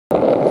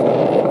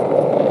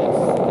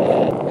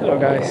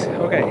guys,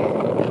 okay,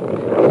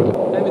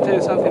 let me tell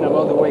you something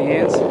about the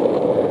weigh-ins.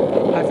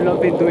 I've not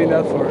been doing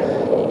that for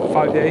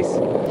 5 days,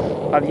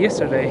 but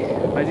yesterday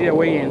I did a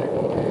weigh-in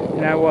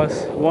and I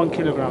was 1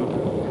 kilogram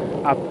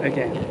up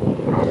again.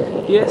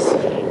 Yes,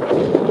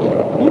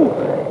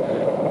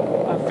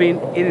 I've been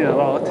eating a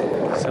lot,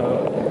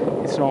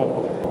 so it's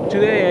normal.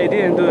 Today I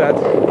didn't do that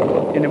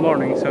in the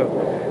morning, so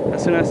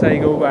as soon as I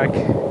go back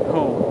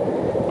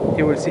home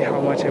you will see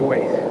how much I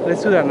weigh.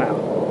 Let's do that now.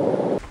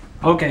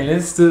 Okay,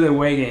 let's do the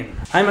weigh-in.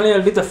 I'm a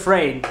little bit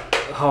afraid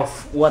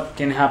of what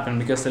can happen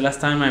because the last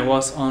time I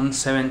was on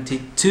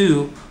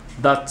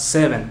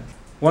 72.7,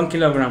 1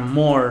 kilogram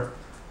more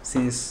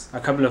since a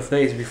couple of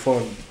days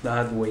before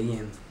that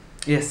weigh-in.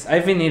 Yes,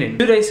 I've been eating.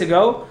 2 days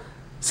ago,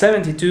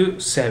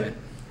 72.7.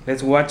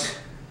 Let's watch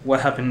what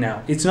happened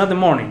now. It's not the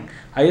morning.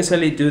 I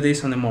usually do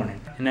this on the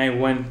morning and I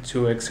went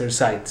to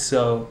exercise,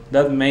 so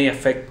that may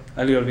affect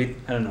a little bit,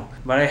 I don't know.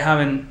 But I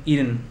haven't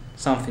eaten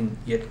something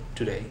yet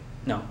today.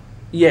 No.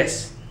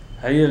 Yes,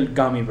 a little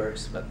gummy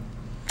bears, but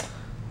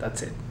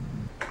that's it.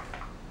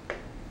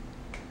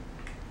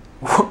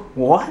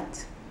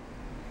 What?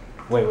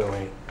 Wait.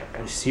 Are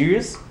you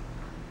serious?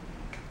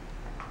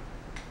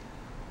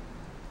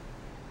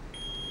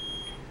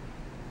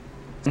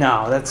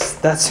 No,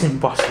 that's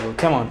impossible.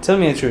 Come on, tell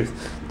me the truth.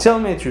 Tell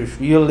me the truth,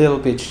 you little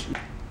bitch.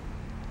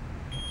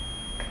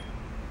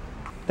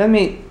 Let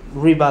me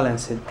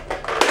rebalance it.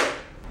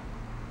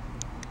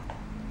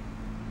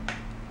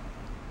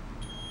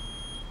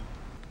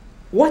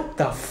 What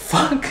the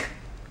fuck?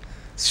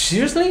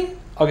 Seriously?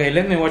 Okay,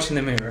 let me watch in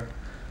the mirror.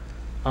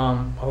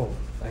 Oh,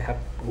 I have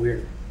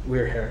weird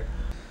hair.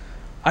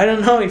 I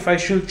don't know if I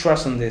should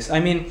trust on this. I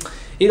mean,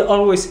 it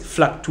always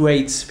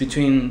fluctuates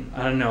between,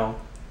 I don't know,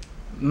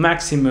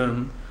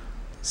 maximum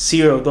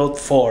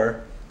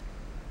 0.4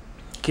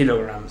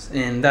 kilograms,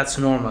 and that's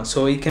normal.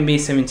 So it can be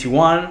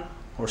 71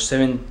 or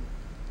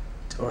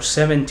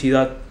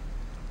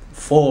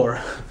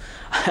 70.4.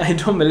 I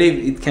don't believe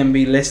it can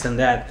be less than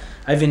that.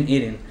 I've been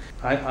eating.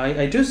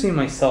 I do see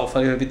myself a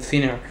little bit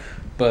thinner,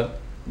 but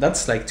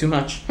that's like too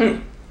much.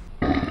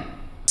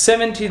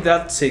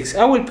 70.6.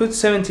 I will put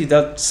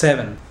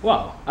 70.7.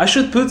 Wow, I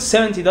should put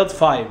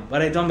 70.5,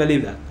 but I don't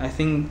believe that. I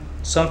think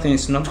something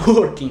is not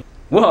working.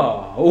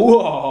 Whoa.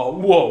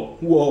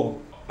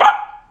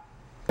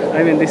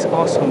 I'm in this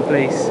awesome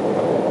place,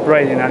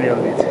 riding a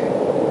little bit.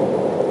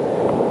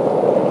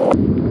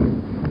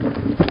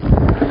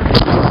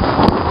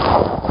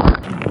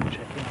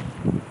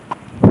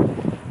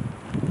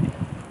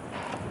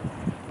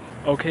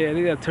 Okay, I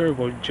did a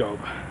terrible job.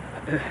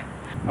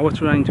 I was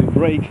trying to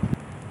brake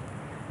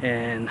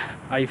and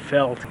I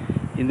felt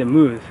in the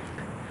mud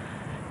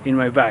in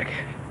my back.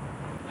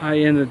 I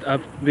ended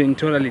up being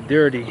totally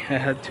dirty. I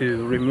had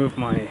to remove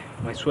my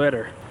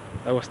sweater.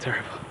 That was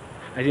terrible.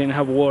 I didn't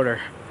have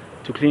water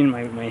to clean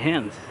my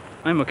hands.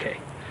 I'm okay.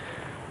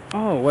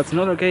 Oh, what's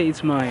not okay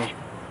is my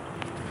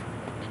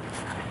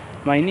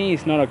knee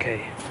is not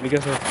okay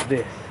because of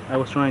this. I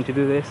was trying to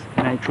do this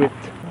and I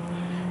tripped.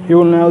 You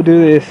will now do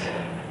this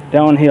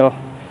downhill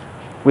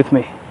with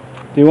me.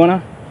 Do you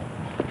wanna?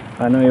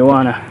 I know you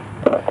wanna.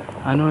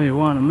 I know you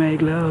wanna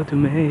make love to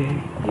me.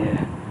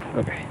 Yeah.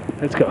 Okay,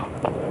 let's go.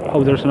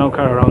 Hope there's no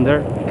car around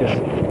there because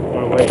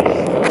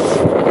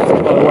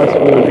otherwise we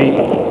will be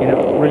in a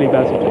really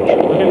bad situation.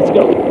 Okay, let's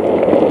go.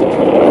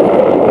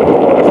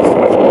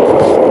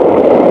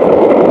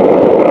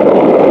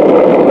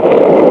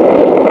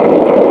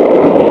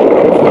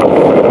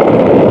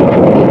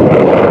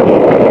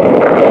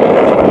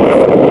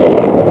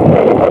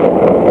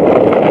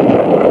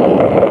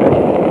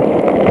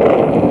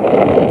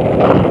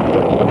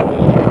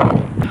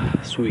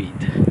 Sweet.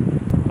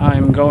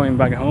 I'm going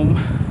back home.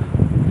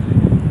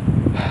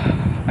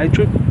 I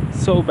tripped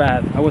so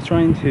bad. I was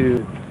trying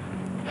to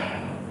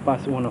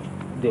pass one of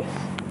this.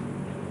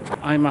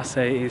 I must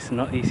say it's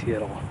not easy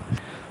at all.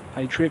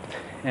 I tripped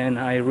and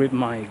I ripped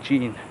my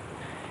jean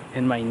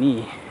and my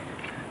knee.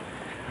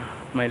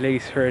 My leg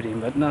is hurting,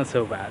 but not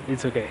so bad.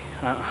 It's okay.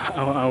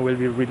 I will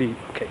be really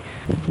okay.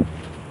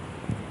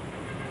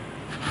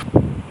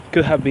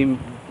 Could have been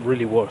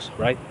really worse,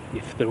 right?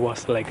 If there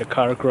was like a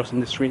car crossing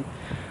the street.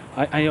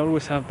 I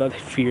always have that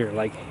fear,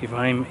 like if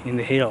I'm in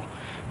the hill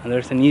and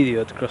there's an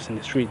idiot crossing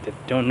the street that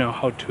don't know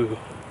how to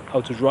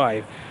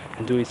drive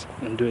and do it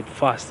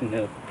fast in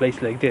a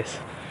place like this,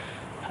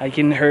 I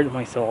can hurt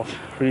myself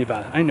really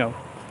bad. I know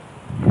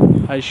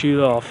I should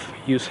have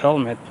used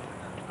helmet.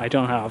 I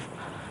don't have.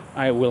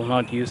 I will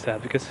not use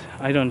that because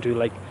I don't do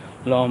like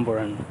lumber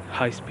and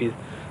high-speed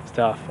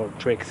stuff or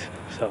tricks,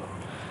 so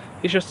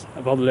it's just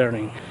about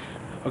learning.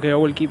 Okay, I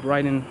will keep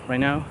riding right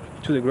now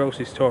to the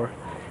grocery store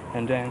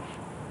and then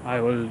I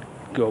will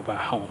go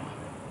back home.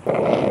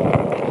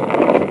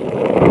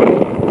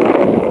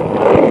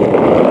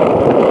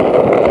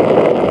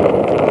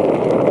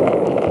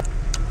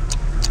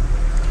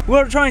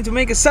 We're trying to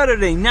make a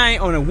Saturday night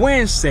on a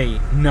Wednesday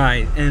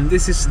night, and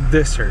this is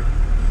desert.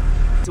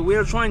 So we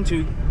are trying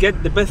to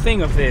get the best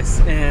thing of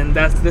this, and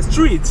that's the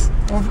streets.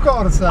 Of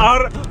course.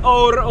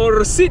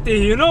 Our city,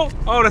 you know?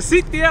 Our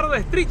city are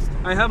the streets.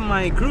 I have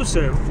my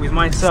cruiser with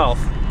myself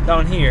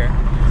down here,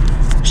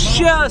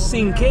 just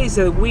in case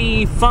that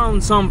we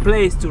found some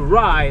place to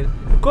ride.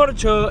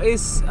 Corcho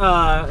is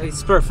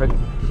perfect.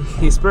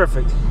 He's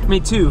perfect. Me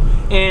too.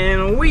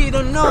 And we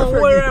don't know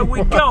where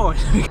we're going.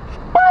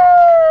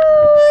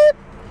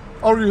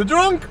 Are you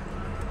drunk?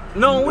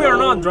 No, we are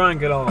not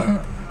drunk at all.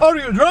 Are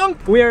you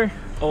drunk? We're...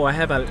 Oh, I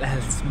have a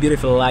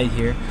beautiful light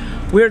here.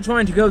 We are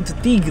trying to go to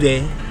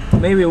Tigre.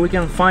 Maybe we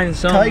can find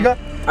some Tigre?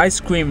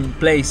 ice cream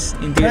place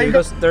in Tigre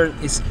because there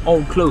is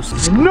all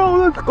closed. No,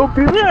 that's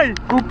copyright!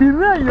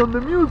 Copyright on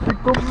the music,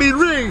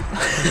 copyright!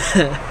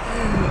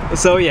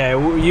 So yeah,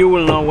 you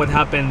will know what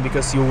happened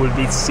because you will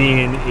be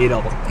seeing it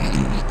all.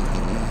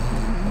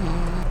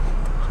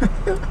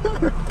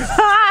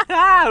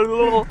 I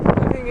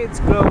think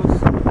it's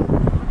closed.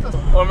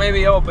 Or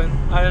maybe open,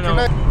 I don't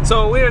know.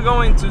 So we are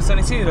going to San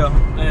Isidro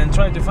and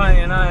trying to find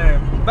another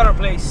better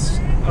place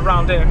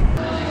around there.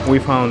 We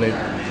found it.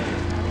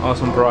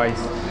 Awesome price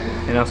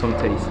and awesome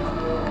taste.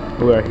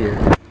 We are here.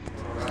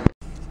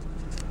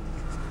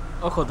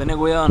 Ojo, tené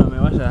cuidado, no me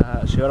vayas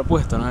a llevar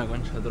puesto, ¿no?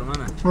 Concha de tu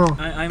hermana. No.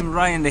 I'm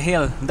riding the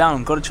hill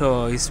down.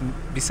 Corcho is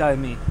beside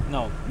me.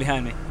 No,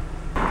 behind me.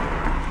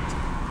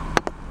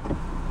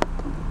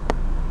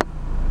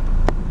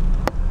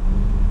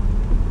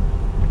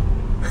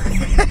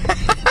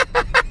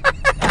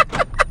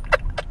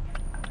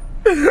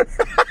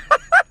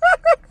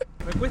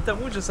 Me cuesta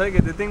mucho saber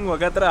que te tengo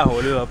acá atrás,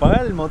 boludo.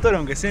 Apagar el motor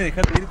aunque sea,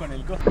 dejarte ir con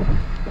el costo.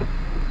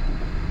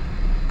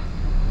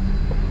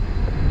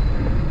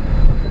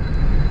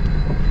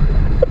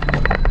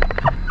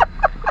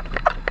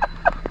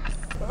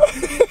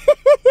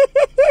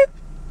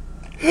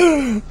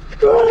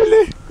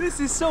 This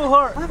is so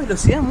hard. Ah,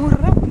 velocidad muy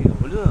rápido,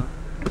 boludo.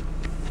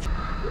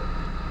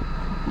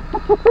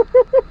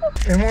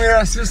 Es muy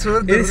gracioso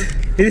verte.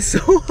 It is so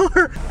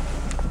hard.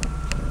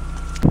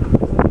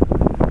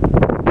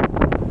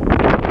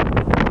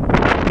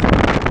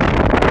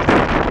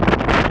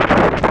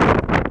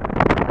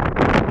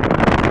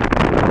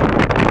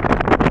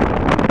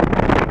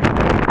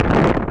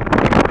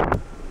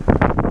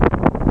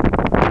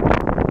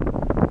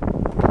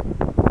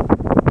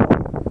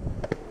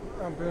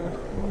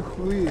 Muy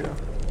jodido.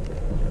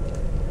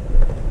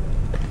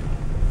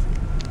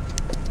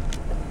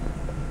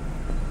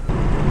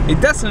 It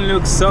doesn't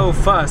look so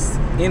fast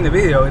in the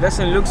video, it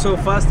doesn't look so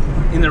fast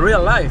in the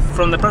real life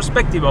from the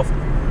perspective of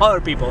other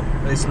people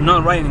that is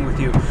not riding with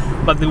you.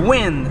 But the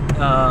wind,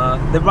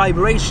 the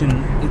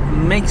vibration, it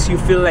makes you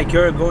feel like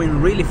you're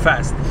going really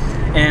fast.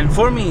 And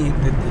for me,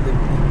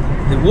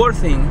 the worst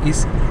thing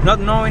is not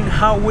knowing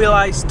how will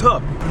I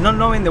stop, not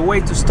knowing the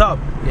way to stop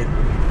it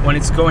when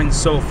it's going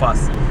so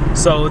fast.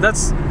 So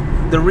that's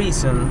the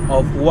reason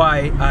of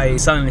why I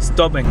suddenly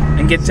stop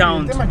and get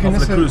down off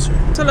the cruiser.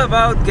 It's all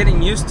about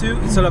getting used to,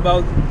 it's all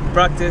about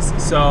practice,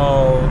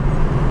 so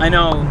I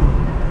know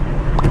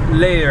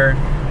later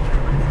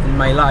in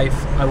my life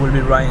I will be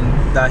riding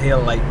that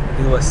hill like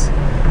it was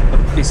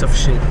a piece of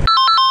shit.